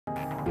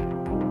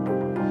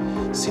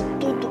Se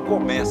tudo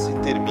começa e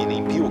termina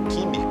em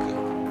bioquímica,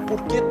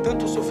 por que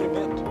tanto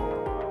sofrimento?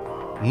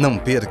 Não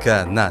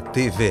perca na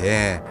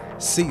TVE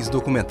 6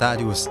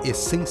 documentários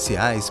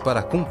essenciais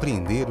para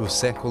compreender o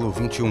século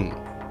XXI.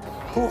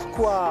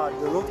 Pourquoi,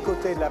 de l'autre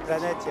côté de la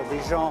planète, il y a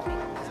des gens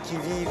qui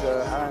vivent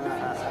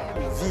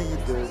une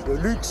vie de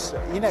luxe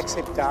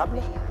inacceptable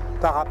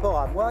par rapport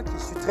à moi qui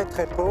suis très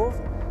très pauvre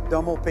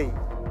dans mon pays.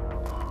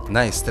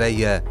 Na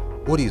estreia,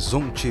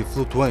 Horizonte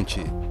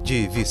Flutuante,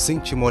 de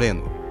Vicente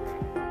Moreno.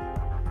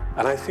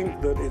 And I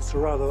think that it's a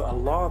rather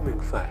alarming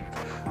fact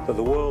that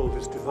the world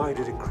is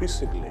divided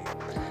increasingly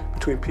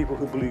between people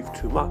who believe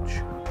too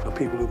much and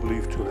people who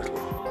believe too little.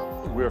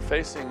 We're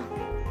facing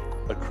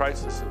a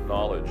crisis of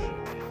knowledge.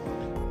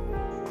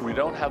 We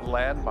don't have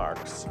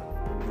landmarks,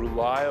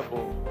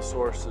 reliable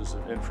sources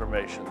of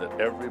information that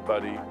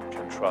everybody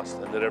can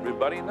trust and that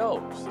everybody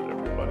knows that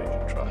everybody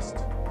can trust.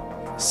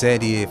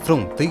 Série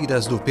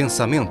Fronteiras do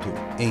Pensamento,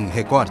 em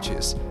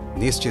Recortes,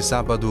 neste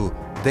sábado,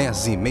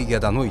 10h30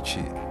 da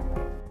noite.